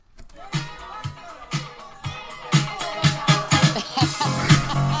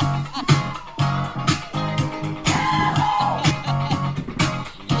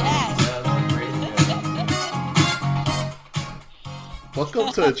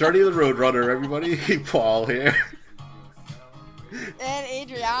welcome to Journey of the Roadrunner, everybody. Paul here. And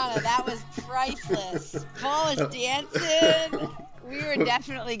Adriana, that was priceless. Polish dancing. We were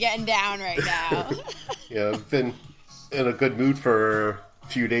definitely getting down right now. Yeah, I've been in a good mood for a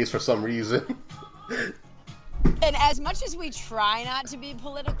few days for some reason. And as much as we try not to be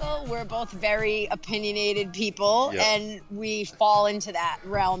political, we're both very opinionated people, Yep. and we fall into that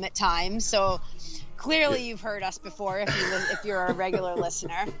realm at times. So clearly, you've heard us before if you're a regular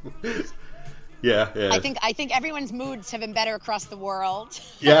listener. Yeah. I think everyone's moods have been better across the world.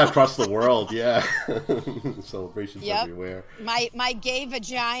 Yeah, across the world, yeah. Celebrations Yep. everywhere. My gay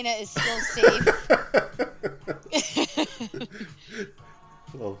vagina is still safe.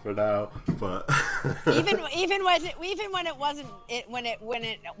 Well, for now, but even when it wasn't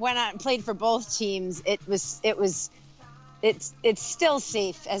when I played for both teams, it's still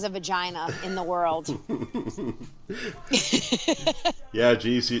safe as a vagina in the world. yeah,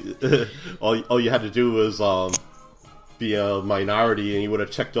 geez, all you had to do was be a minority, and you would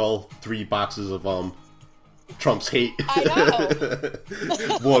have checked all 3 boxes of Trump's hate. I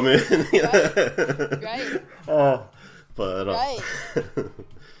know. Woman. Right. Oh, but Right.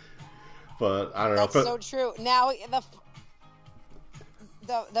 but I don't know. That's so true. Now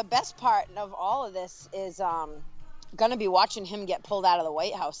the best part of all of this is gonna be watching him get pulled out of the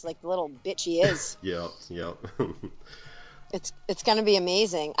White House like the little bitch he is. Yep. It's gonna be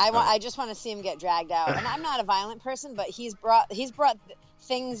amazing. I just want to see him get dragged out. And I'm not a violent person, but he's brought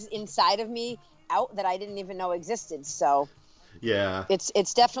things inside of me out that I didn't even know existed. So yeah,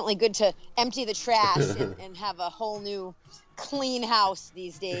 it's definitely good to empty the trash and have a whole new clean house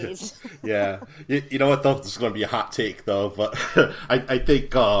these days. Yeah. You know what though? This is going to be a hot take though, but I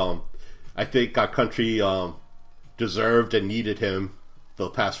think our country deserved and needed him the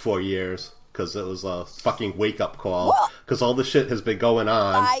past 4 years, because it was a fucking wake up call. Because all this shit has been going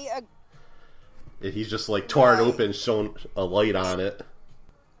on, and he's just like tore it open, shone a light on it,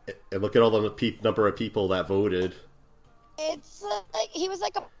 and look at all the number of people that voted. It's like he was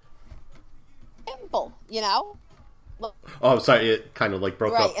like a pimple, you know. Oh, I'm sorry, it kind of like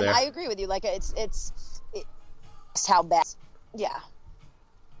broke up there. And I agree with you. Like it's how bad. Yeah.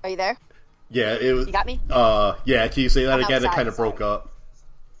 Are you there? Yeah, it was. You got me? Yeah. Can you say that I'm again? outside, It kind of sorry. broke up.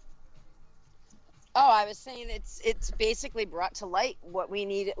 Oh, I was saying it's basically brought to light what we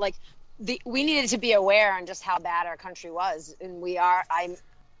needed. Like we needed to be aware on just how bad our country was, and we are. I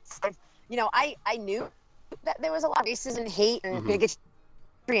knew that there was a lot of racism and hate and bigotry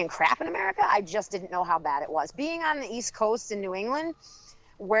and crap in America. I just didn't know how bad it was. Being on the East Coast in New England,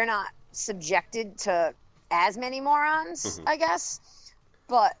 we're not subjected to as many morons, I guess.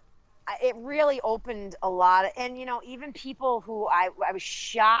 But it really opened a lot of, and even people who I was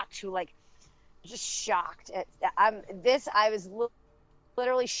shocked, who like just shocked at I was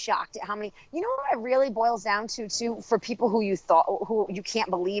literally shocked at how many. You know what it really boils down to too, for people who you can't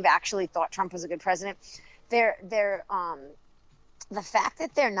believe actually thought Trump was a good president. They're the fact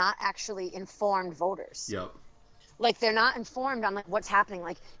that they're not actually informed voters. Yep. Like they're not informed on like what's happening.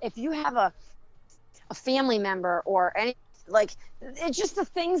 Like if you have a family member or any, like it's just the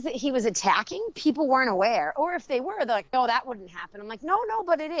things that he was attacking, people weren't aware. Or if they were, they're like, no, that wouldn't happen. I'm like, no,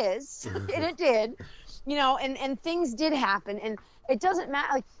 but it is. And it did. And things did happen. And it doesn't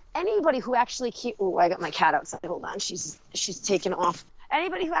matter. Like anybody who actually I got my cat outside. Hold on. She's taken off.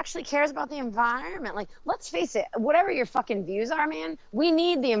 Anybody who actually cares about the environment, like, let's face it, whatever your fucking views are, man, we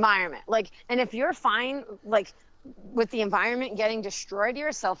need the environment. Like, and if you're fine, like, with the environment getting destroyed, you're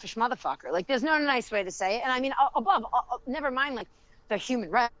a selfish motherfucker. Like, there's no nice way to say it. And I mean, never mind, like, the human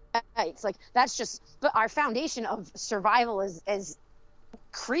rights. Like, that's just, but our foundation of survival as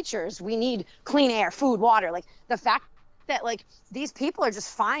creatures, we need clean air, food, water. Like, the fact that, like, these people are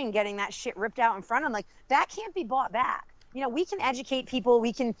just fine getting that shit ripped out in front of them, like, that can't be bought back. We can educate people,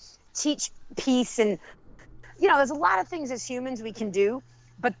 we can teach peace, and, there's a lot of things as humans we can do,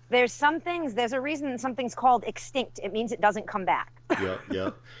 but there's a reason something's called extinct. It means it doesn't come back.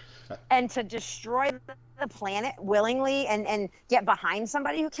 Yeah. And to destroy the planet willingly and get behind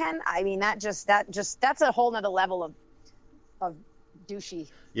somebody who can, I mean, that's a whole nother level of douchey.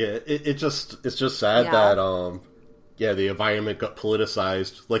 Yeah, it's just sad that the environment got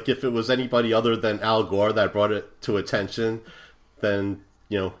politicized. Like, if it was anybody other than Al Gore that brought it to attention, then,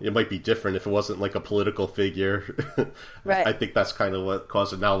 it might be different if it wasn't, like, a political figure. Right. I think that's kind of what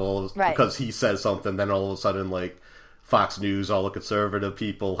caused it now. Because he says something, then all of a sudden, like, Fox News, all the conservative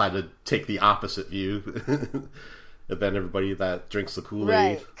people had to take the opposite view. And then everybody that drinks the Kool-Aid.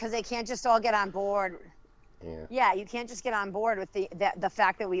 Right, because they can't just all get on board. Yeah, you can't just get on board with the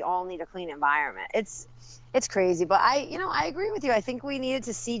fact that we all need a clean environment. It's crazy, but I agree with you. I think we needed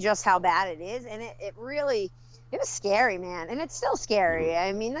to see just how bad it is, and it really was scary, man, and it's still scary.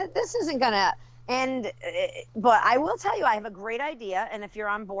 I mean, this isn't gonna end, but I will tell you, I have a great idea, and if you're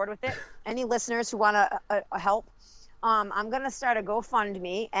on board with it, any listeners who want to help, I'm gonna start a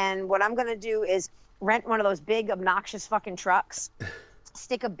GoFundMe, and what I'm gonna do is rent one of those big obnoxious fucking trucks,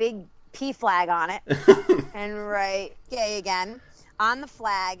 stick a big P flag on it, and write gay again on the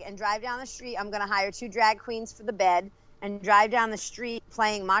flag, and drive down the street. I'm going to hire 2 drag queens for the bed and drive down the street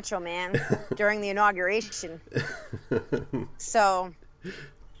playing Macho Man during the inauguration. So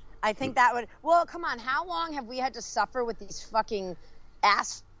I think that would, well, come on, how long have we had to suffer with these fucking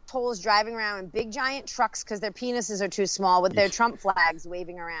assholes driving around in big giant trucks because their penises are too small with their Trump flags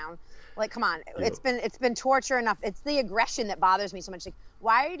waving around? Like, come on, it's been torture enough. It's the aggression that bothers me so much. Like,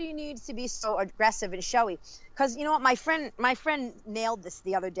 why do you need to be so aggressive and showy? Because you know what, my friend nailed this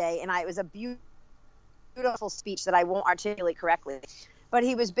the other day, and it was a beautiful speech that I won't articulate correctly. But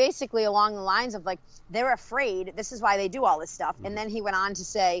he was basically along the lines of, like, they're afraid. This is why they do all this stuff. And then he went on to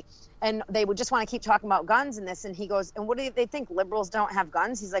say, and they would just want to keep talking about guns and this. And he goes, and what do they think? Liberals don't have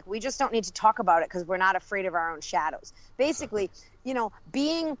guns? He's like, we just don't need to talk about it because we're not afraid of our own shadows. Basically,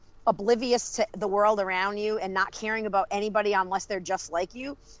 being oblivious to the world around you and not caring about anybody unless they're just like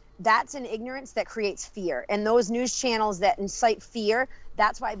you, that's an ignorance that creates fear. And those news channels that incite fear,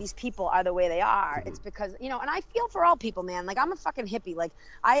 that's why these people are the way they are. It's because, and I feel for all people, man. Like, I'm a fucking hippie. Like,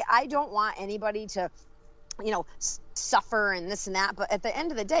 I don't want anybody to, suffer and this and that. But at the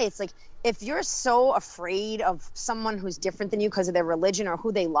end of the day, it's like, if you're so afraid of someone who's different than you because of their religion or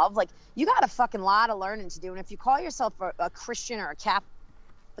who they love, like, you got a fucking lot of learning to do. And if you call yourself a Christian or a Catholic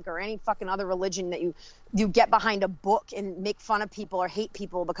or any fucking other religion that you get behind a book and make fun of people or hate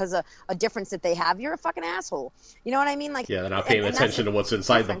people because of a difference that they have, you're a fucking asshole. You know what I mean? Like, yeah, they're not paying attention to what's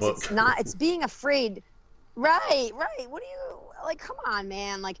inside the book. It's being afraid. Right. What do you, like, come on,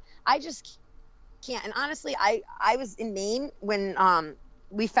 man. Like, I just can't. And honestly, I was in Maine when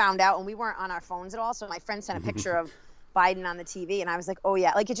we found out, and we weren't on our phones at all. So my friend sent a picture of Biden on the TV, and I was like, oh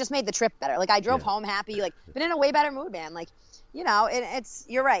yeah, like, it just made the trip better. Like, I drove home happy, like, been in a way better mood, man. Like,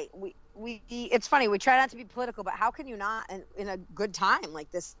 you're right. It's funny. We try not to be political, but how can you not in a good time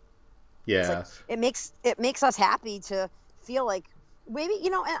like this? Yeah. Like, it makes us happy to feel like maybe,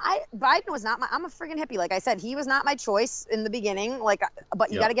 and Biden was not I'm a friggin' hippie. Like I said, he was not my choice in the beginning. Like,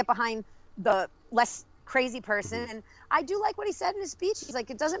 but you got to get behind the less crazy person. And I do like what he said in his speech. He's like,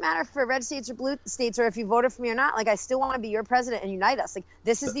 it doesn't matter for red states or blue states or if you voted for me or not. Like, I still want to be your president and unite us. Like,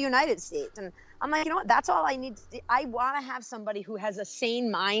 this is the United States. And I'm like, you know what? That's all I need. I want to have somebody who has a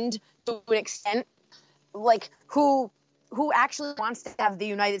sane mind to an extent, like, who actually wants to have the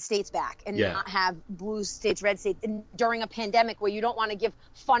United States back and not have blue states, red states, and during a pandemic where you don't want to give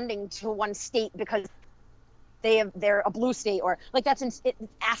funding to one state because they're a blue state, or like, that's it's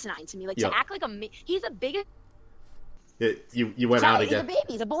asinine to me. Like, to act like he's a bigot. You went out again. He's a baby.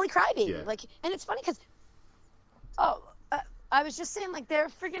 He's a bully crybaby. Yeah. Like, and it's funny because, I was just saying, like, they're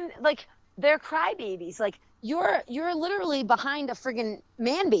freaking, like, they're crybabies. Like, you're literally behind a friggin'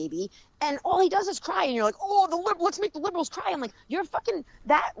 man baby, and all he does is cry, and you're like, oh, let's make the liberals cry. I'm like, you're fucking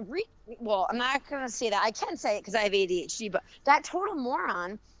well, I'm not gonna say that. I can say it because I have ADHD, but that total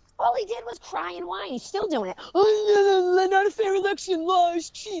moron, all he did was cry and whine. He's still doing it. Oh, not a fair election, lies,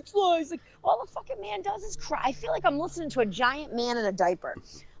 cheats, lies. Like, all the fucking man does is cry. I feel like I'm listening to a giant man in a diaper,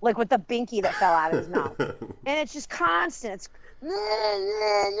 like with the binky that fell out of his mouth, and it's just constant. It's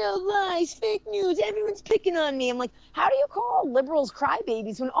no lies, fake news, everyone's picking on me. I'm like, how do you call liberals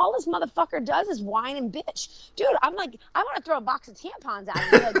crybabies when all this motherfucker does is whine and bitch? Dude, I'm like, I want to throw a box of tampons at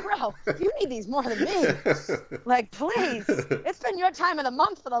him. Like, bro, you need these more than me. Like, please. It's been your time of the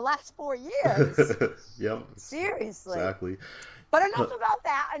month for the last 4 years. Yep. Seriously. Exactly. But enough about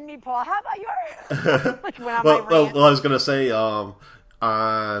that and me, Paul. How about your... like, well, I was going to say,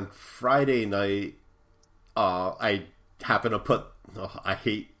 on Friday night, I happen to put, I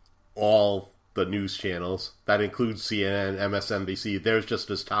hate all the news channels. That includes CNN, MSNBC. They're just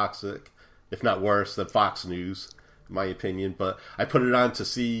as toxic, if not worse, than Fox News, in my opinion. But I put it on to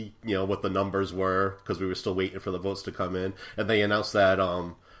see, what the numbers were, because we were still waiting for the votes to come in. And they announced that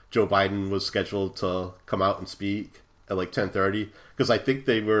Joe Biden was scheduled to come out and speak at like 10:30, because I think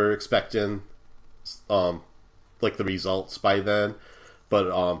they were expecting like the results by then.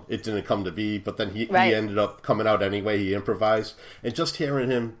 But it didn't come to be. But then he ended up coming out anyway. He improvised. And just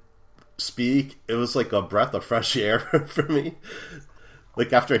hearing him speak, it was like a breath of fresh air for me.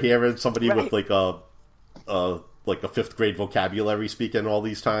 Like, after hearing somebody with like a like a fifth grade vocabulary speaking all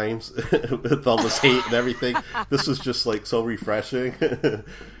these times with all this hate and everything. This was just like so refreshing.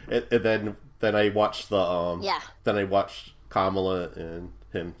 and then I watched then I watched Kamala and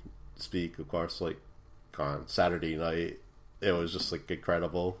him speak, of course, like on Saturday night. It was just like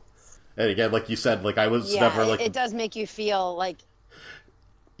incredible. And again, like you said, like I was never like it does make you feel like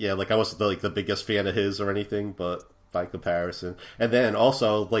like I wasn't like the biggest fan of his or anything, but by comparison. And then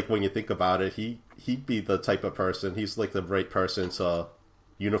also, like when you think about it, he'd be the type of person, he's like the right person to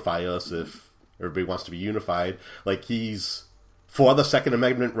unify us if everybody wants to be unified. Like he's for the Second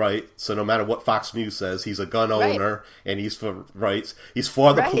Amendment right, so no matter what Fox News says, he's a gun owner and he's for rights. He's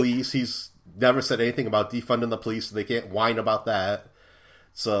for the police. He's never said anything about defunding the police, so they can't whine about that.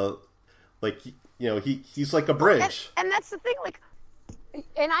 So like, you know, he's like a bridge. And that's the thing, like,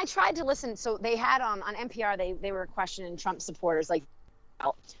 and I tried to listen. So they had on NPR, they were questioning Trump supporters like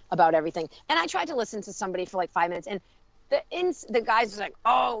about everything, and I tried to listen to somebody for like 5 minutes, and the guys was like,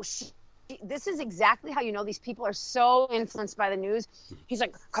 "Oh, this is exactly how you know these people are so influenced by the news." He's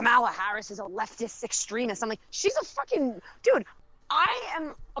like, "Kamala Harris is a leftist extremist." I'm like, "She's a fucking dude. I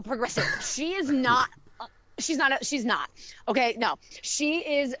am a progressive. She is not." She's not. Okay, no. She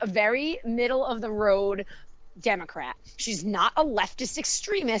is a very middle of the road Democrat. She's not a leftist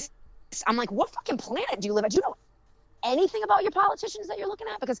extremist. I'm like, what fucking planet do you live on? Do you know anything about your politicians that you're looking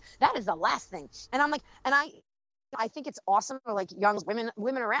at? Because that is the last thing. And I'm like, and I think it's awesome for like young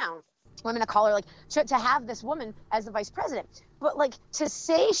women around, women of color, like to have this woman as the vice president. But like to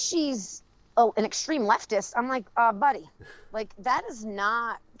say she's an extreme leftist, I'm like, buddy, like that is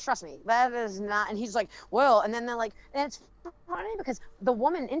not, trust me, that is not. And he's like, well, and then they're like, and it's funny because the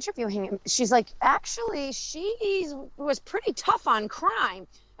woman interviewing him, she's like, actually, she was pretty tough on crime.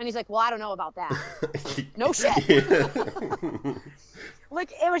 And he's like, well, I don't know about that. No shit.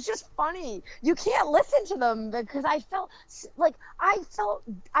 Like, it was just funny. You can't listen to them because I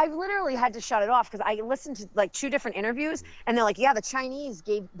literally had to shut it off because I listened to like 2 different interviews and they're like, yeah, the Chinese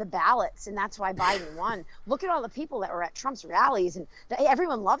gave the ballots and that's why Biden won. Look at all the people that were at Trump's rallies and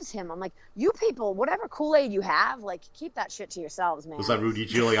everyone loves him. I'm like, you people, whatever Kool-Aid you have, like, keep that shit to yourselves, man. Was that Rudy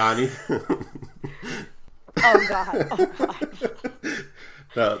Giuliani? Oh, God.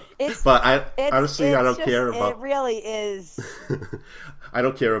 But I honestly, I don't care about. It really is. I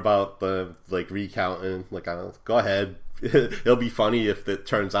don't care about the like recounting. Like, go ahead. It'll be funny if it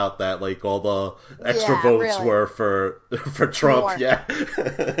turns out that like all the extra votes were for Trump. More. Yeah,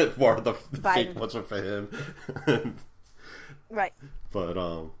 more of the fake ones were for him. Right. But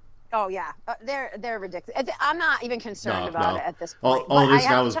Oh yeah, they're ridiculous. I'm not even concerned about it at this point. All it is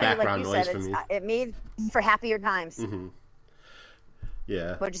now is background noise for me. It made for happier times. Mm-hmm.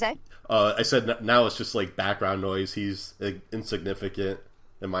 Yeah. What'd you say? I said now it's just like background noise. He's insignificant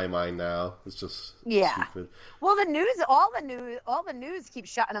in my mind now. It's just stupid. Well, all the news keeps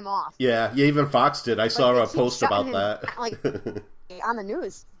shutting him off. Yeah. Even Fox did. I saw a post about that. Like on the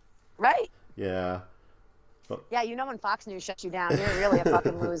news, right? Yeah. Yeah, you know when Fox News shuts you down, you're really a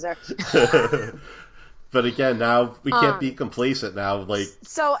fucking loser. But again, now we can't be complacent now. Like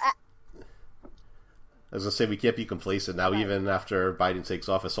so. As I say, we can't be complacent now. Right. Even after Biden takes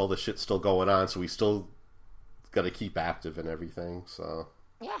office, all this shit's still going on. So we still got to keep active and everything. So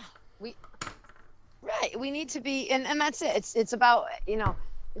yeah, we need to be, and that's it. It's about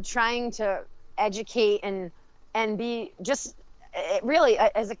trying to educate and be just really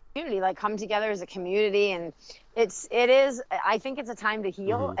as a community, like come together as a community. And it is. I think it's a time to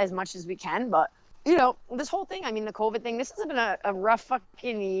heal as much as we can. But this whole thing. I mean, the COVID thing. This has been a rough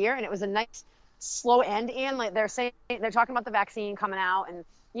fucking year, and it was a nice slow end in. Like they're talking about the vaccine coming out, and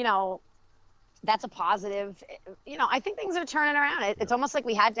that's a positive. I think things are turning around. It's almost like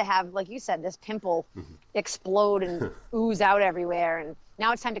we had to have, like you said, this pimple explode and ooze out everywhere, and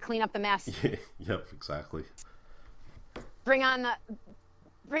now it's time to clean up the mess. Yep, exactly. Bring on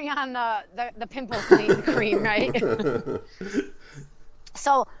the pimple clean cream, right?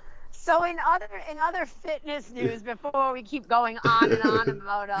 So in other fitness news, before we keep going on and on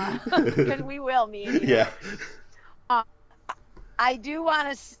about because we will, me and you. Yeah.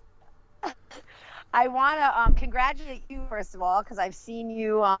 I want to congratulate you first of all because I've seen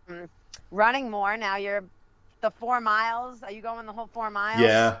you running more. Now you're the 4 miles. Are you going the whole 4 miles?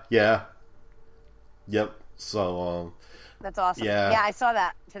 Yeah. Yep. So that's awesome. Yeah, I saw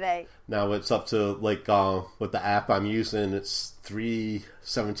that today. Now it's up to like with the app I'm using, it's 3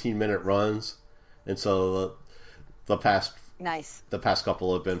 17-minute runs, and so the past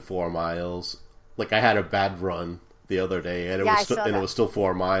couple have been 4 miles. Like I had a bad run the other day, and it was still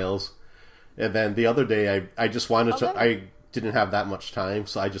 4 miles. And then the other day, I just wanted to. I didn't have that much time,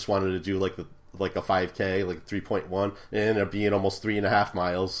 so I just wanted to do like the like a 5K, like 3.1, and it ended up being almost 3.5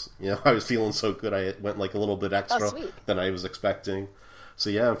 miles. You know, I was feeling so good. I went like a little bit extra than I was expecting. So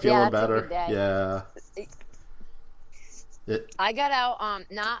yeah, I'm feeling better. Yeah. I got out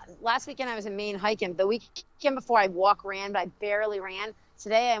not last weekend. I was in Maine hiking. The weekend before I ran, but I barely ran.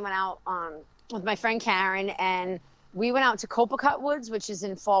 Today I went out with my friend Karen, and we went out to Copacabana Woods, which is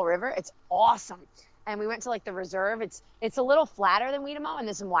in Fall River. It's awesome. And we went to like the reserve. It's a little flatter than Weedamo, and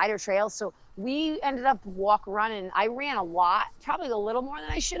there's some wider trails. So we ended up running. I ran a lot, probably a little more than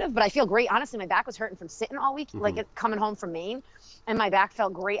I should have, but I feel great. Honestly, my back was hurting from sitting all week, coming home from Maine, and my back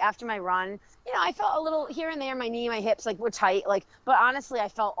felt great after my run. You know, I felt a little here and there. My knee, my hips, like were tight. Like, but honestly, I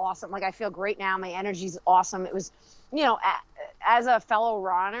felt awesome. Like I feel great now. My energy's awesome. It was, you know, as a fellow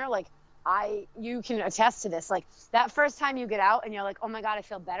runner, like. You can attest to this. Like that first time you get out and you're like, oh my God, I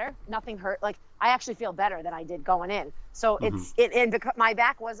feel better. Nothing hurt. Like I actually feel better than I did going in. So because my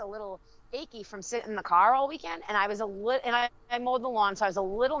back was a little achy from sitting in the car all weekend, and I was I mowed the lawn, so I was a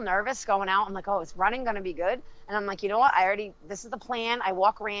little nervous going out. I'm like, oh, is running going to be good? And I'm like, you know what? This is the plan. I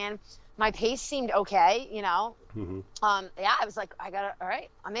ran. My pace seemed okay, you know. I was like, all right,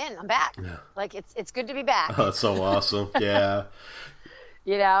 I'm in, I'm back. Yeah. Like it's good to be back. Oh, that's so awesome. Yeah.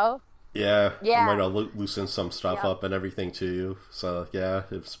 You know? Yeah, yeah. It might have loosened some stuff up and everything too. So yeah,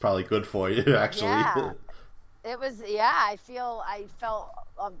 it's probably good for you actually. Yeah. It was. Yeah, I felt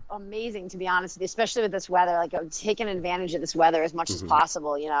amazing, to be honest with you, especially with this weather. Like I'm taking advantage of this weather as much as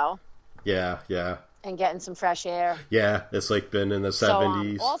possible. You know. Yeah, yeah. And getting some fresh air. Yeah, it's like been in the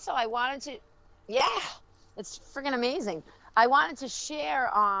 70s. Also, I wanted to. Yeah, it's freaking amazing. I wanted to share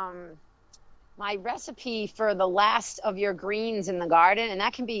my recipe for the last of your greens in the garden, and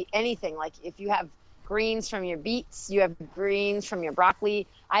that can be anything. Like if you have greens from your beets, you have greens from your broccoli.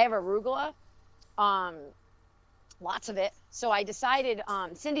 I have arugula, lots of it. So I decided,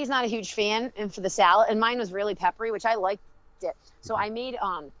 Cindy's not a huge fan, and for the salad, and mine was really peppery, which I liked it. So I made,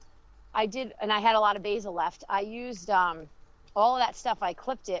 and I had a lot of basil left. I used all of that stuff. I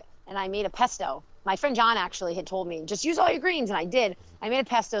clipped it, and I made a pesto. My friend John actually had told me, just use all your greens, and I did. I made a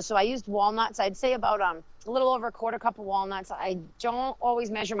pesto, so I used walnuts. I'd say about a little over a quarter cup of walnuts. I don't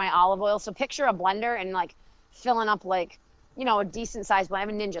always measure my olive oil, so picture a blender and like filling up like, you know, a decent size blender. I have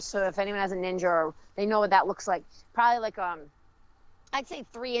a Ninja, so if anyone has a Ninja or they know what that looks like, probably like I'd say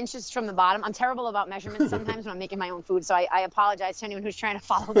 3 inches from the bottom. I'm terrible about measurements sometimes when I'm making my own food, so I apologize to anyone who's trying to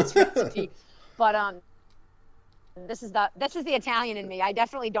follow this recipe. But this is the Italian in me. I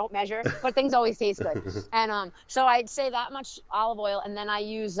definitely don't measure, but things always taste good. And so I'd say that much olive oil, and then I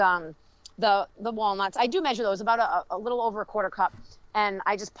use the walnuts. I do measure those, about a little over a quarter cup. And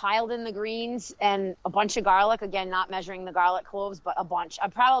I just piled in the greens and a bunch of garlic. Again, not measuring the garlic cloves, but a bunch.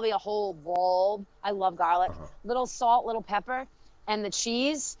 Probably a whole bulb. I love garlic. Little salt, little pepper, and the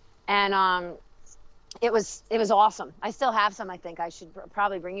cheese. And it was awesome. I still have some. I think I should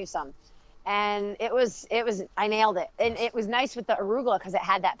probably bring you some. And it was I nailed it. And it was nice with the arugula because it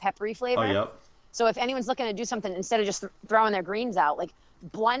had that peppery flavor. Oh, yep. So if anyone's looking to do something, instead of just throwing their greens out, like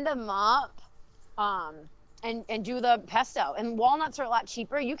blend them up and do the pesto. And walnuts are a lot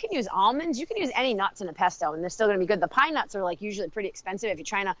cheaper. You can use almonds. You can use any nuts in a pesto, and they're still going to be good. The pine nuts are like usually pretty expensive if you're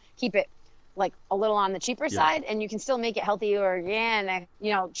trying to keep it like a little on the cheaper side, and you can still make it healthy, organic,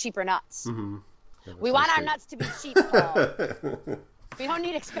 you know, cheaper nuts. Yeah, we want our nuts to be cheap, Paul. We don't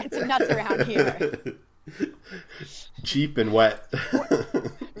need expensive nuts around here. Cheap and wet.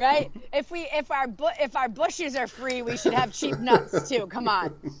 Right? If our bushes are free, we should have cheap nuts too. Come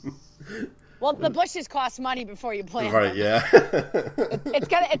on. Well, the bushes cost money before you plant them. Right, yeah. It's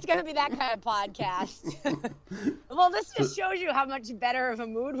gonna be that kind of podcast. Well, this just shows you how much better of a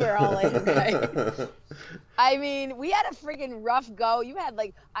mood we're all in, right? I mean, we had a freaking rough go. You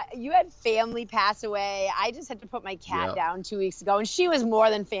had family pass away. I just had to put my cat down 2 weeks ago, and she was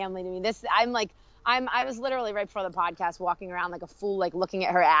more than family to me. I was literally right before the podcast walking around like a fool, like looking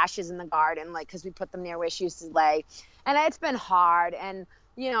at her ashes in the garden, like because we put them near where she used to lay, and it's been hard. And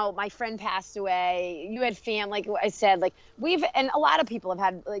you know, my friend passed away. You had like I said, like and a lot of people have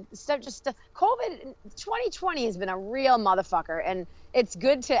had like stuff. Just COVID 2020 has been a real motherfucker, and it's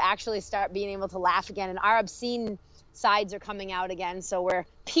good to actually start being able to laugh again. And our obscene sides are coming out again, so we're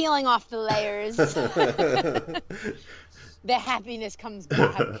peeling off the layers. The happiness comes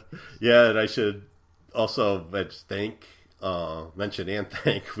back. Yeah, and I should also mention and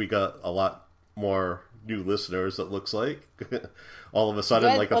thank. We got a lot more new listeners. It looks like all of a sudden,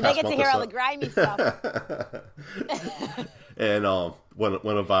 good. Like well, the past they get month to hear or all the grimy stuff. And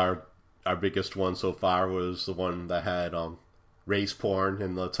one of our biggest ones so far was the one that had race porn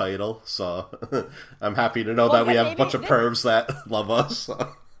in the title. So I'm happy to know that we have a bunch of pervs that love us.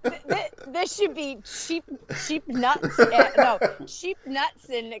 This should be cheap nuts. No, cheap nuts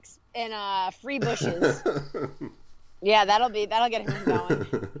and free bushes. Yeah, that'll get him going.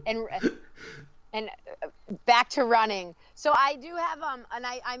 And back to running. So I do have and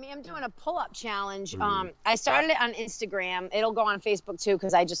I am doing a pull-up challenge. I started it on Instagram. It'll go on Facebook too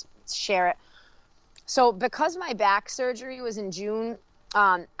because I just share it. So because my back surgery was in June,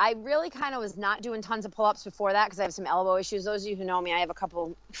 I really kind of was not doing tons of pull-ups before that because I have some elbow issues. Those of you who know me, I have a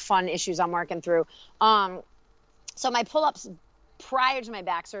couple fun issues I'm working through. So my pull-ups prior to my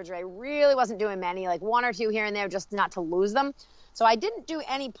back surgery, I really wasn't doing many, like one or two here and there, just not to lose them. So I didn't do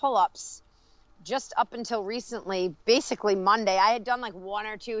any pull-ups just up until recently, basically Monday. I had done like one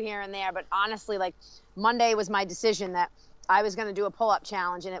or two here and there, but honestly, like Monday was my decision that I was going to do a pull-up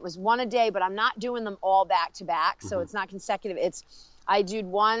challenge, and it was one a day, but I'm not doing them all back to back. So it's not consecutive. I did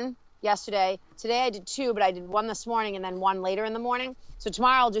one yesterday. Today I did two, but I did one this morning and then one later in the morning. So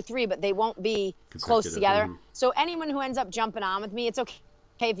tomorrow I'll do three, but they won't be close together. So anyone who ends up jumping on with me, it's okay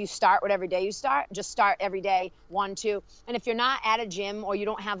if you start whatever day you start. Just start every day, 1, 2. And if you're not at a gym or you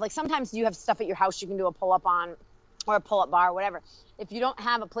don't have, like sometimes you have stuff at your house you can do a pull-up on or a pull-up bar or whatever. If you don't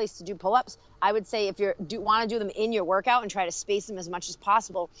have a place to do pull-ups, I would say if you want to do them in your workout and try to space them as much as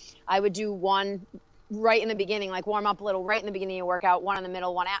possible, I would do one right in the beginning, like warm up a little right in the beginning of your workout, one in the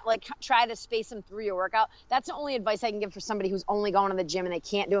middle, one out, like try to space them through your workout. That's the only advice I can give for somebody who's only going to the gym and they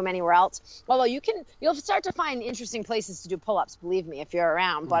can't do them anywhere else. Although you'll start to find interesting places to do pull-ups, believe me, if you're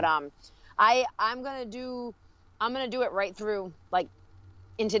around. But I'm gonna do it right through like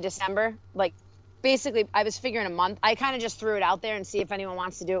into December. Like basically I was figuring a month. I kind of just threw it out there and see if anyone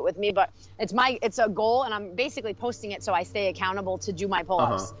wants to do it with me, but it's a goal and I'm basically posting it so I stay accountable to do my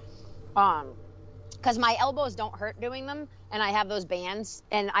pull-ups. Because my elbows don't hurt doing them, and I have those bands,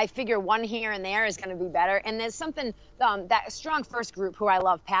 and I figure one here and there is going to be better. And there's something, that Strong First group, who I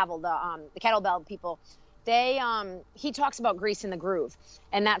love, Pavel, the kettlebell people, he talks about grease in the groove,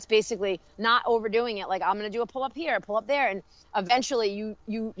 and that's basically not overdoing it. Like I'm going to do a pull up here, a pull up there, and eventually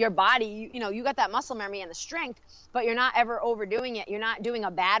your body, you got that muscle memory and the strength, but you're not ever overdoing it. You're not doing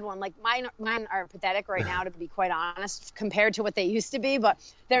a bad one. Like mine are pathetic right now, to be quite honest, compared to what they used to be, but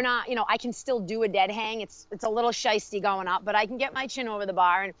they're not, I can still do a dead hang. It's a little shisty going up, but I can get my chin over the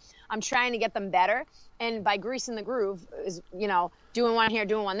bar, and I'm trying to get them better. And by greasing the groove is, doing one here,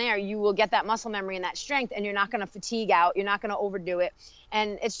 doing one there, you will get that muscle memory and that strength, and you're not going to fatigue out. You're not going to overdo it.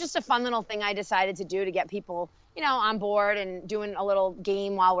 And it's just a fun little thing I decided to do to get people, on board and doing a little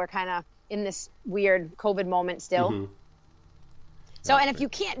game while we're kind of in this weird COVID moment still. So, and if you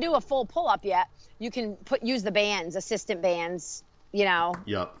can't do a full pull-up yet, you can use the bands, assistant bands,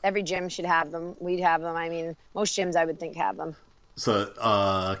 Yep. Every gym should have them. We'd have them. I mean, most gyms I would think have them.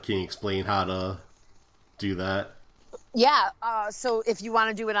 So, can you explain how to do that? Yeah. So if you want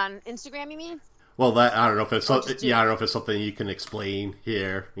to do it on Instagram, you mean? Well, I don't know if it's I don't know if it's something you can explain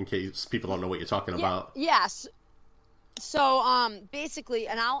here in case people don't know what you're talking about. Yes. So basically,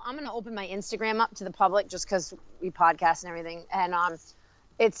 and I'm going to open my Instagram up to the public just because we podcast and everything, and I'm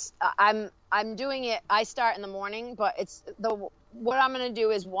doing it. I start in the morning, but what I'm going to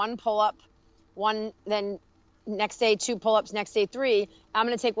do is one pull up, then next day 2 pull-ups, next day 3. I'm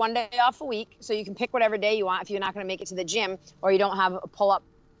going to take one day off a week, so you can pick whatever day you want if you're not going to make it to the gym or you don't have a pull-up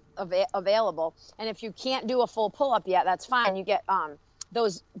available. And if you can't do a full pull-up yet, that's fine. You get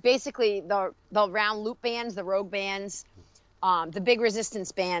those, basically the round loop bands, the Rogue bands, the big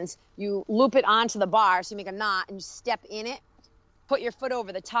resistance bands. You loop it onto the bar, so you make a knot and you step in it, put your foot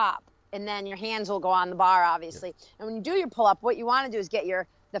over the top, and then your hands will go on the bar, obviously. Yep. And when you do your pull-up, what you want to do is get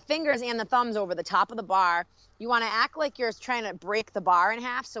the fingers and the thumbs over the top of the bar. You want to act like you're trying to break the bar in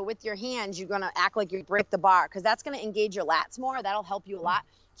half. So with your hands, you're going to act like you break the bar because that's going to engage your lats more. That'll help you a lot.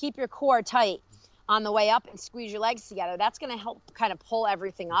 Keep your core tight on the way up and squeeze your legs together. That's going to help kind of pull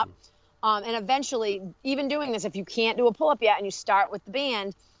everything up. And eventually, even doing this, if you can't do a pull-up yet and you start with the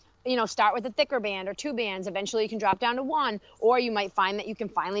band, start with a thicker band or 2 bands. Eventually, you can drop down to 1, or you might find that you can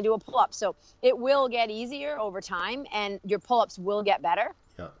finally do a pull-up. So it will get easier over time, and your pull-ups will get better.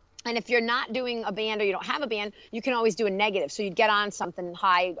 Yeah. And if you're not doing a band or you don't have a band, you can always do a negative. So you'd get on something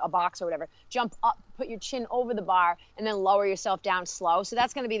high, a box or whatever, jump up, put your chin over the bar, and then lower yourself down slow. So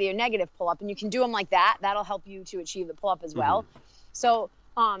that's going to be your negative pull-up, and you can do them like that. That'll help you to achieve the pull-up as well. So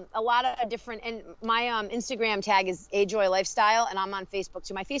a lot of different, and my Instagram tag is Ajoy Lifestyle, and I'm on Facebook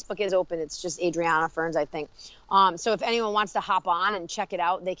too. My Facebook is open. It's just Adriana Ferns, I think. So if anyone wants to hop on and check it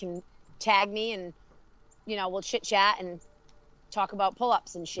out, they can tag me, and we'll chit chat and talk about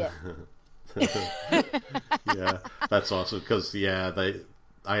pull-ups and shit. Yeah, that's awesome because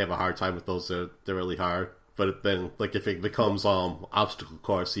I have a hard time with those. They're really hard. But then, like, if it becomes obstacle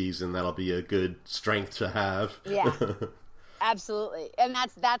course season, that'll be a good strength to have. Yeah, absolutely. And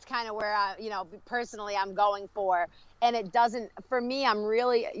that's kind of where personally I'm going for. And it doesn't, for me, I'm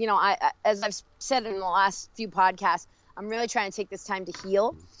really, as I've said in the last few podcasts, I'm really trying to take this time to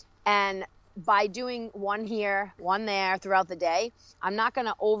heal. And by doing one here, one there throughout the day, I'm not going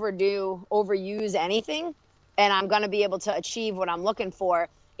to overuse anything. And I'm going to be able to achieve what I'm looking for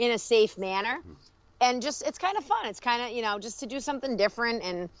in a safe manner. And just, it's kind of fun. It's kind of, just to do something different.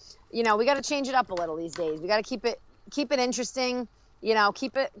 And, we got to change it up a little these days. We got to keep it interesting,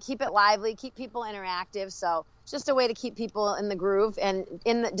 keep it lively, keep people interactive. So it's just a way to keep people in the groove. And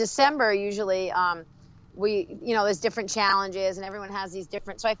in December, usually, there's different challenges and everyone has these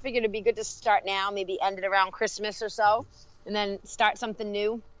different, so I figured it'd be good to start now, maybe end it around Christmas or so, and then start something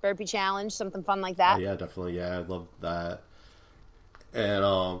new, burpee challenge, something fun like that. Oh, yeah, definitely. Yeah, I love that.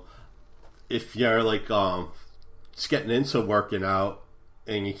 And if you're like just getting into working out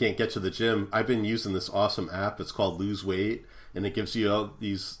and you can't get to the gym, I've been using this awesome app. It's called Lose Weight, and it gives you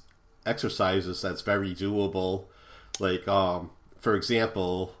these exercises that's very doable. Like, for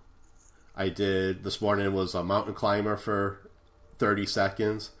example, I did this morning was a mountain climber for 30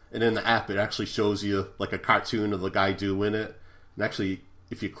 seconds. And in the app, it actually shows you like a cartoon of the guy doing it. And actually,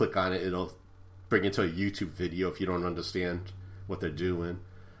 if you click on it, it'll bring you to a YouTube video if you don't understand what they're doing.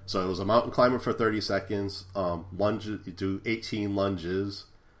 So it was a mountain climber for 30 seconds. Lunges, you do 18 lunges.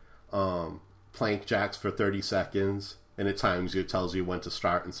 Plank jacks for 30 seconds. And it times you, it tells you when to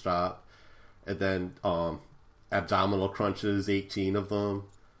start and stop. And then abdominal crunches, 18 of them.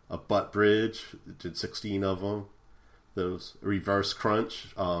 A butt bridge, did 16 of them. Those reverse crunch,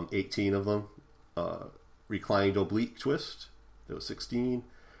 18 of them. Reclined oblique twist, there was 16.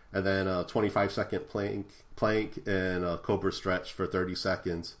 And then a 25-second plank and a cobra stretch for 30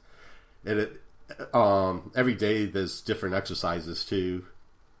 seconds. And it every day there's different exercises too.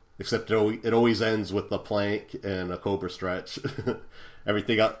 Except it always ends with the plank and a cobra stretch.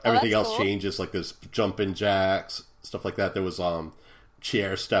 everything else cool. changes, like there's jumping jacks, stuff like that. There was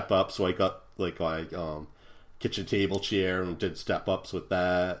chair step up, so I got like kitchen table chair and did step ups with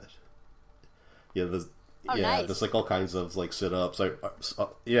that. Nice. There's like all kinds of like sit ups.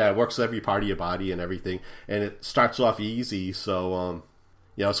 It works every part of your body and everything, and it starts off easy, so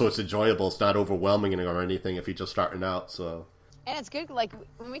so it's enjoyable. It's not overwhelming or anything if you're just starting out. So. And it's good, like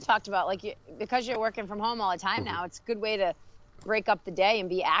when we talked about, like because you're working from home all the time now, it's a good way to break up the day and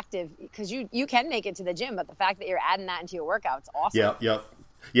be active, because you can make it to the gym, but the fact that you're adding that into your workout's awesome.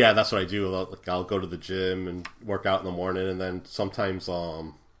 Yeah, that's what I do. I'll go to the gym and work out in the morning, and then sometimes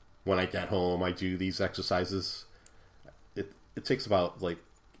when I get home I do these exercises. It takes about, like,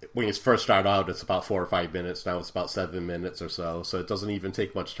 when you first start out it's about 4 or 5 minutes. Now it's about 7 minutes or so it doesn't even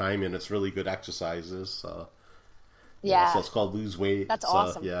take much time, and it's really good exercises. So it's called Lose Weight. That's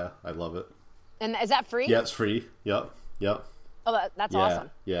awesome. Yeah, I love it. And is that free? Yeah, it's free. Yep. Oh, that's awesome.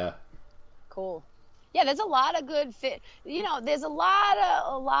 Yeah. Cool. Yeah, there's a lot of good there's a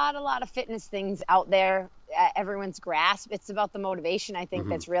lot of fitness things out there at everyone's grasp. It's about the motivation, I think,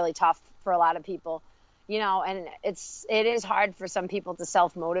 that's really tough for a lot of people. And it is hard for some people to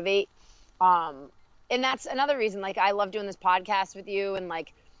self-motivate. And that's another reason, like, I love doing this podcast with you, and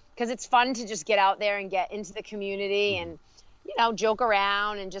like, because it's fun to just get out there and get into the community and, joke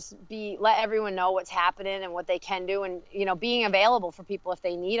around and just let everyone know what's happening and what they can do, and, being available for people if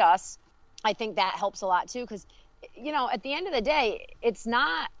they need us. I think that helps a lot too, because, at the end of the day, it's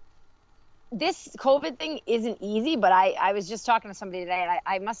not, this COVID thing isn't easy, but I was just talking to somebody today, and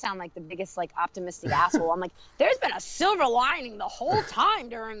I must sound like the biggest, like, optimistic asshole. I'm like, there's been a silver lining the whole time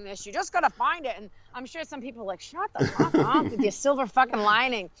during this. You just got to find it. And I'm sure some people are like, shut the fuck up with your silver fucking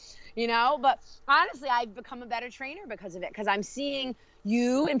lining, But honestly, I've become a better trainer because of it, because I'm seeing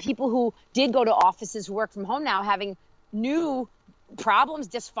you and people who did go to offices who work from home now having new problems,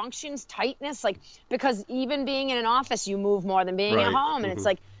 dysfunctions, tightness, like, because even being in an office, you move more than being at home. And it's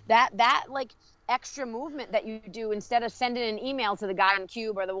like that like extra movement that you do, instead of sending an email to the guy in the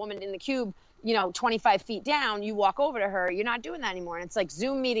cube or the woman in the cube, 25 feet down, you walk over to her. You're not doing that anymore. And it's like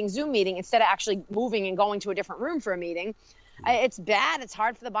Zoom meeting, instead of actually moving and going to a different room for a meeting. It's bad. It's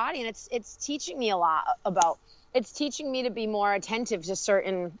hard for the body. And it's teaching me a lot it's teaching me to be more attentive to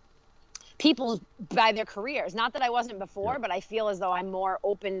certain people by their careers. Not that I wasn't before, but I feel as though I'm more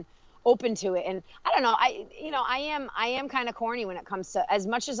open to it. And I don't know, I am kind of corny when it comes to, as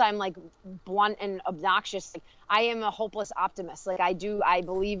much as I'm like blunt and obnoxious, like, I am a hopeless optimist. Like, I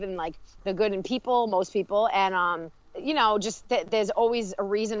believe in, like, the good in people, most people. And, just there's always a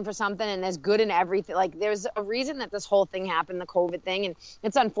reason for something, and there's good in everything. Like, there's a reason that this whole thing happened, the COVID thing. And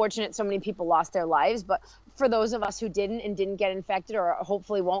it's unfortunate so many people lost their lives, but for those of us who didn't get infected or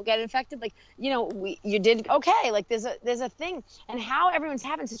hopefully won't get infected, like, you know, you did okay. Like there's a thing, and how everyone's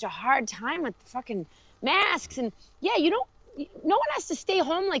having such a hard time with fucking masks, and yeah, no one has to stay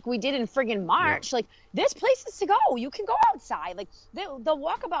home like we did in friggin' March. Like, there's places to go. You can go outside. Like, the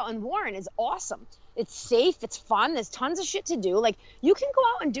walkabout in Warren is awesome. It's safe. It's fun. There's tons of shit to do. Like, you can go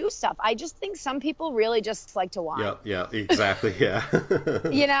out and do stuff. I just think some people really just like to whine. Yeah, exactly, yeah.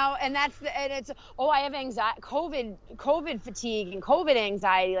 You know, and it's, I have anxiety, COVID fatigue and COVID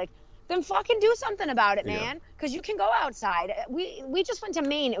anxiety. Like, then fucking do something about it, man. Because you can go outside. We just went to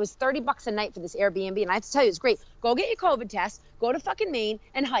Maine. It was $30 a night for this Airbnb, and I have to tell you, it's great. Go get your COVID test. Go to fucking Maine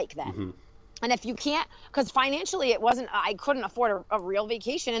and hike then. Mm-hmm. And if you can't, because financially I couldn't afford a real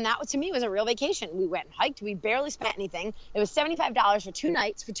vacation, and that to me was a real vacation. We went and hiked. We barely spent anything. It was $75 for 2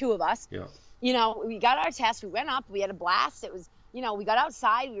 nights for 2 of us. Yeah. You know, we got our test. We went up. We had a blast. It was, you know, we got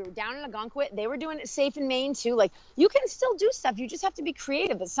outside. We were down in Algonquin. They were doing it safe in Maine too. Like, you can still do stuff. You just have to be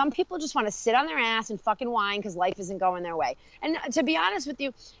creative. But some people just want to sit on their ass and fucking whine because life isn't going their way. And to be honest with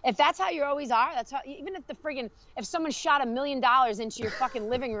you, if that's how you always are, that's how. Even if someone shot $1 million into your fucking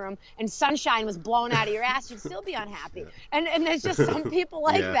living room and sunshine was blowing out of your ass, you'd still be unhappy. And there's just some people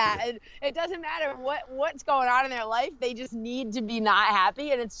like that. And it doesn't matter what's going on in their life. They just need to be not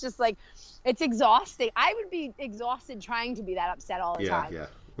happy. And it's just like, it's exhausting. I would be exhausted trying to be that upset all the time. Yeah.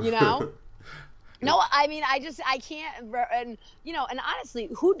 You know? No, I mean, I can't. And, you know, and honestly,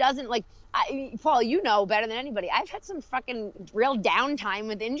 who doesn't, like, Paul, you know better than anybody. I've had some fucking real downtime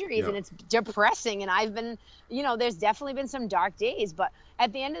with injuries, and it's depressing. And I've been, you know, there's definitely been some dark days. But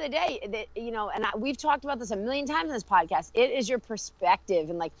at the end of the day, you know, and we've talked about this a million times in this podcast, it is your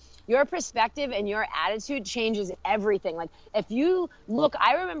perspective. And, like, your perspective and your attitude changes everything. Like, if you look,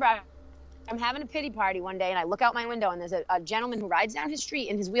 I remember I'm having a pity party one day, and I look out my window, and there's a gentleman who rides down his street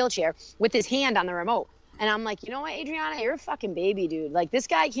in his wheelchair with his hand on the remote. And I'm like, you know what, Adriana, you're a fucking baby, dude. Like, this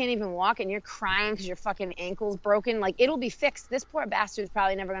guy can't even walk, and you're crying because your fucking ankle's broken. Like, it'll be fixed. This poor bastard's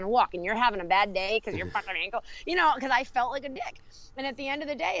probably never going to walk, and you're having a bad day because your fucking ankle, you know, because I felt like a dick. And at the end of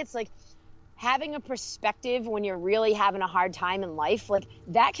the day, it's like, having a perspective when you're really having a hard time in life, like,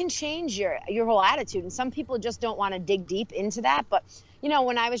 that can change your whole attitude. And some people just don't want to dig deep into that. But, you know,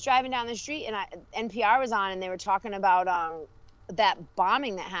 when I was driving down the street and NPR was on, and they were talking about that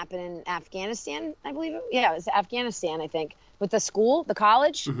bombing that happened in Afghanistan, I believe it was Afghanistan, I think, with the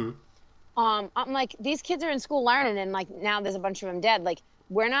college. Mm-hmm. I'm like, these kids are in school learning, and, like, now there's a bunch of them dead. Like,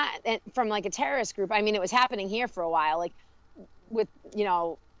 we're not from, like, a terrorist group. I mean, it was happening here for a while, like, with, you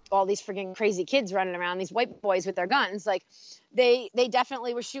know, all these freaking crazy kids running around, these white boys with their guns. Like, they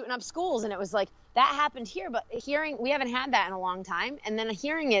definitely were shooting up schools, and it was like, that happened here. But we haven't had that in a long time. And then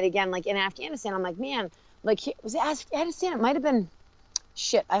hearing it again, like in Afghanistan, I'm like, man, like, was it Afghanistan? It might have been,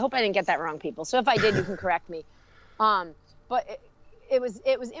 shit, I hope I didn't get that wrong, people. So if I did, you can correct me. But it was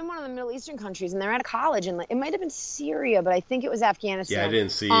in one of the Middle Eastern countries, and they're at a college, and, like, it might have been Syria, but I think it was Afghanistan. Yeah, I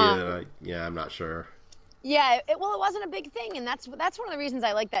didn't see it. Yeah, I'm not sure. Yeah, it wasn't a big thing, and that's one of the reasons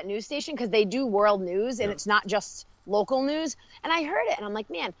I like that news station, because they do world news, and it's not just local news. And I heard it, and I'm like,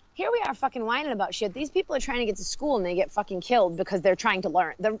 man, here we are fucking whining about shit. These people are trying to get to school, and they get fucking killed because they're trying to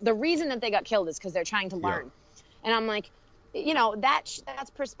learn. The reason that they got killed is because they're trying to learn. And I'm like, you know, that's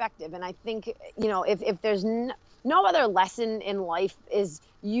perspective. And I think, you know, if there's no other lesson in life, is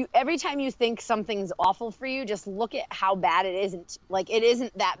every time you think something's awful for you, just look at how bad it isn't. Like, it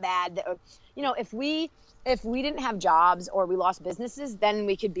isn't that bad. You know, if we didn't have jobs or we lost businesses, then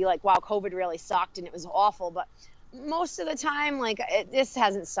we could be like, wow, COVID really sucked and it was awful. But most of the time, like, this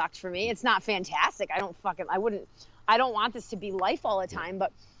hasn't sucked for me. It's not fantastic. I don't want this to be life all the time,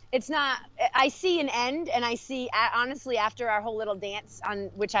 but it's not. I see an end, and I see, honestly, after our whole little dance, on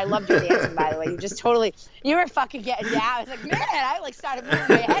which I loved your dancing, by the way. You were fucking getting down. I was like, man, I like started moving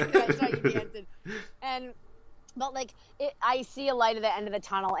my head when I saw you dancing. But, like, I see a light at the end of the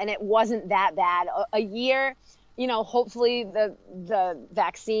tunnel, and it wasn't that bad. A year, you know, hopefully the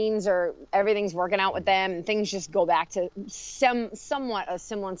vaccines or everything's working out with them, and things just go back to somewhat a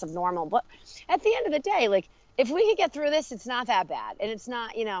semblance of normal. But at the end of the day, like, if we could get through this, it's not that bad. And it's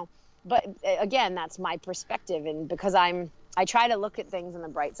not, you know, but again, that's my perspective. And because I try to look at things on the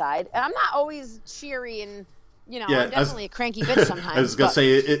bright side, and I'm not always cheery, and, you know, I'm definitely a cranky bitch sometimes. I was going to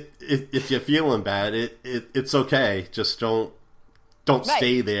say, if you're feeling bad, it's okay. Just don't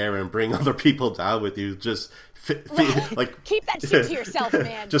stay there and bring other people down with you. Just like, keep that shit to yourself,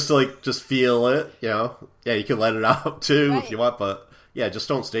 man. just feel it, you know. Yeah, you can let it out too if you want, but yeah, just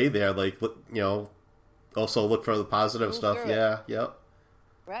don't stay there. Like, you know, also look for the positive stuff. Yeah, yep.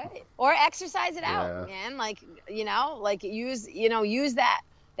 Right. Or exercise it out, man. Like, you know, like use that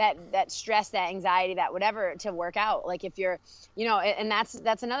that stress, that anxiety, that whatever to work out. Like if you're, and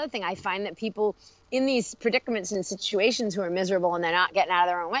that's another thing. I find that people in these predicaments and situations who are miserable and they're not getting out of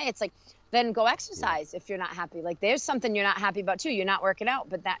their own way, it's like, then go exercise if you're not happy. Like there's something you're not happy about too. You're not working out,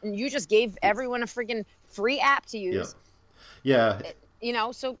 but you just gave everyone a freaking free app to use. Yeah.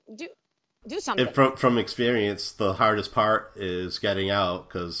 So do something. And from experience, the hardest part is getting out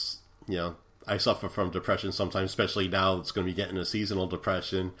because, I suffer from depression sometimes, especially now it's going to be getting a seasonal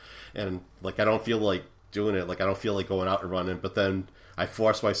depression. And like, I don't feel like doing it. Like I don't feel like going out and running, but then I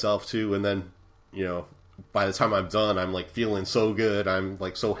force myself to, and then, by the time I'm done, I'm like feeling so good. I'm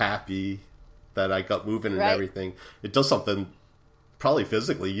like so happy that I got moving and everything. It does something probably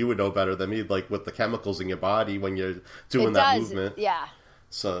physically. You would know better than me, like with the chemicals in your body when you're doing that movement. Yeah.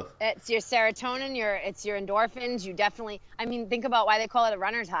 So it's your serotonin, it's your endorphins. You definitely, think about why they call it a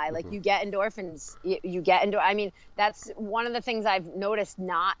runner's high. Like you get endorphins, that's one of the things I've noticed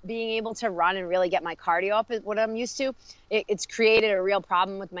not being able to run and really get my cardio up is what I'm used to. It's created a real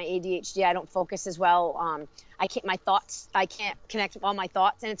problem with my ADHD. I don't focus as well. I can't connect all my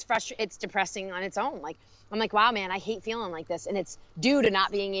thoughts, and it's depressing on its own. Like, I'm like, wow, man, I hate feeling like this. And it's due to not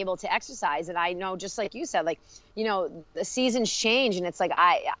being able to exercise. And I know, just like you said, like, the seasons change. And it's like,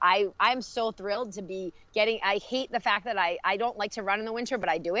 I'm so thrilled to be I hate the fact that I don't like to run in the winter, but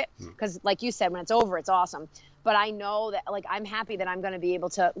I do it. Because like you said, when it's over, it's awesome. But I know that, like, I'm happy that I'm going to be able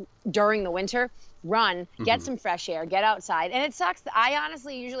to, during the winter, run, get some fresh air, get outside. And it sucks. I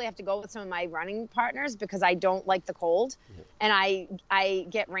honestly usually have to go with some of my running partners because I don't like the cold. And I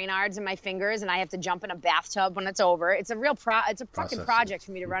get Raynaud's in my fingers, and I have to jump in a bathtub when it's over. It's a real it's a fucking project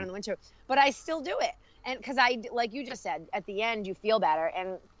for me to run in the winter. But I still do it. And because like you just said, at the end, you feel better.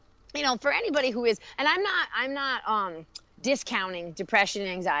 And, for anybody who is, and I'm not discounting depression and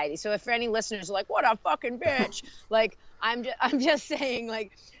anxiety. So if for any listeners are like, what a fucking bitch, like I'm just saying,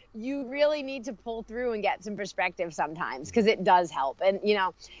 like, you really need to pull through and get some perspective sometimes, because it does help. And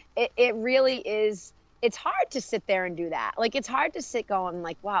it really is. It's hard to sit there and do that. Like, it's hard to sit going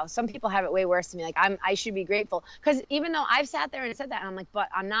like, wow, some people have it way worse than me. Like, I should be grateful, because even though I've sat there and said that, and I'm like, but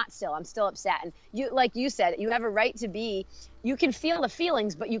I'm still upset. And you, like you said, you have a right to be. You can feel the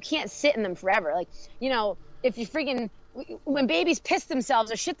feelings, but you can't sit in them forever. Like, if you when babies piss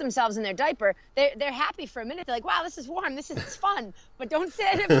themselves or shit themselves in their diaper, they're happy for a minute. They're like, wow, this is warm. This is fun. But don't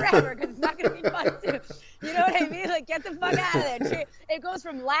sit in it forever, because it's not going to be fun too. You know what I mean? Like, get the fuck out of there. It goes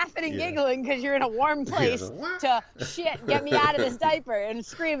from laughing and giggling because you're in a warm place to shit, get me out of this diaper, and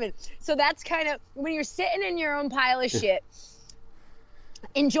screaming. So that's kind of, when you're sitting in your own pile of shit,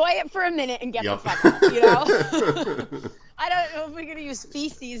 enjoy it for a minute and get the fuck out, I don't know if we're going to use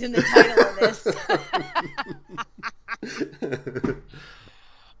feces in the title of this.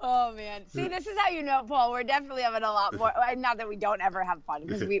 Oh, man. See, this is how you know, Paul, we're definitely having a lot more. Not that we don't ever have fun,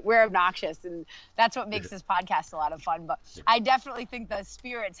 because we're obnoxious, and that's what makes this podcast a lot of fun. But I definitely think the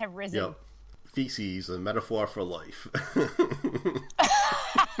spirits have risen. Yep. Feces, a metaphor for life.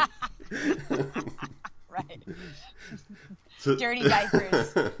 Right. Dirty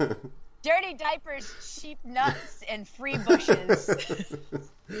diapers. Dirty diapers, cheap nuts, and free bushes.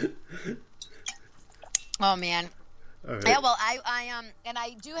 Oh, man. Right. Yeah, well,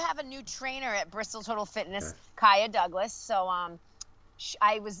 I do have a new trainer at Bristol Total Fitness, Kaya Douglas. So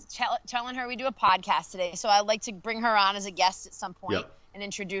I was telling her we do a podcast today, so I'd like to bring her on as a guest at some point and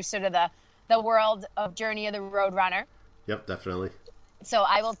introduce her to the world of Journey of the Road Runner. Yep, definitely. So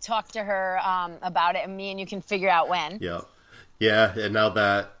I will talk to her about it, and me and you can figure out when. Yeah. Yeah, and now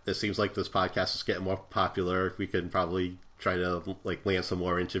that it seems like this podcast is getting more popular, we can probably try to like land some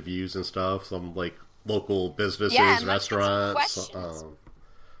more interviews and stuff, some like local businesses, restaurants.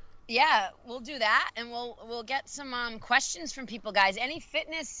 Yeah, we'll do that, and we'll get some questions from people, guys. Any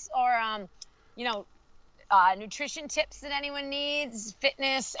fitness or nutrition tips that anyone needs,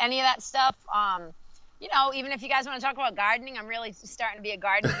 fitness, any of that stuff. Even if you guys want to talk about gardening, I'm really starting to be a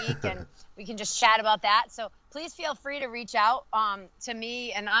garden geek, and we can just chat about that. So please feel free to reach out to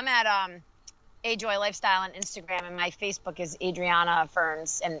me, and I'm at A-Joy Lifestyle on Instagram, and my Facebook is Adriana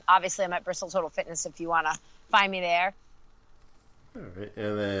Ferns, and obviously I'm at Bristol Total Fitness if you want to find me there. All right,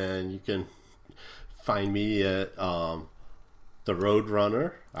 and then you can find me at The Road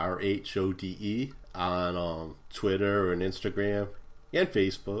Runner, RHODE, on Twitter and Instagram and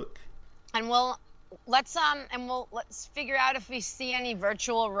Facebook. And let's figure out if we see any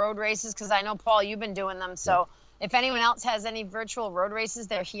virtual road races, because I know, Paul, you've been doing them. So if anyone else has any virtual road races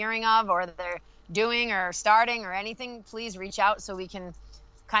they're hearing of, or they're doing or starting or anything, please reach out so we can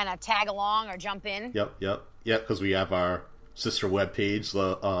kind of tag along or jump in. Yep, because we have our sister web page,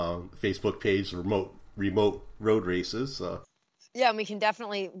 the Facebook page, remote road races. Yeah, and we can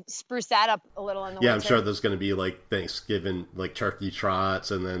definitely spruce that up a little in the Yeah, winter. I'm sure there's going to be like Thanksgiving, like turkey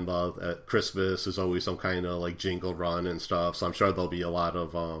trots, and then at Christmas is always some kind of like jingle run and stuff. So I'm sure there'll be a lot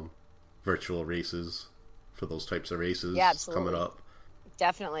of virtual races for those types of races coming up.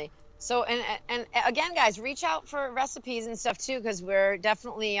 Definitely. So and again, guys, reach out for recipes and stuff too, because we're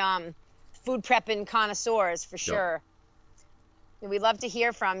definitely food prepping connoisseurs for sure. Yep. We'd love to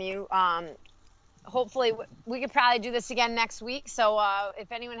hear from you. Hopefully we could probably do this again next week. So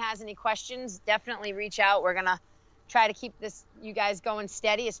if anyone has any questions, definitely reach out. We're gonna try to keep you guys going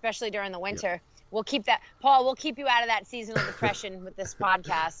steady, especially during the winter. Yep. We'll keep that, Paul. We'll keep you out of that seasonal depression with this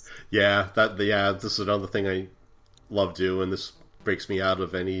podcast. Yeah, this is another thing I love doing. This breaks me out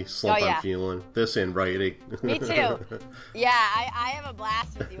of any slump I'm feeling. This and writing. Me too. Yeah, I have a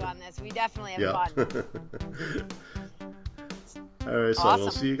blast with you on this. We definitely have fun. All right, so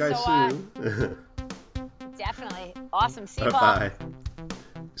we'll see you guys soon. Definitely. Awesome. See you, Paul. Bye.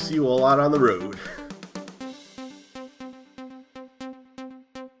 See you all out on the road.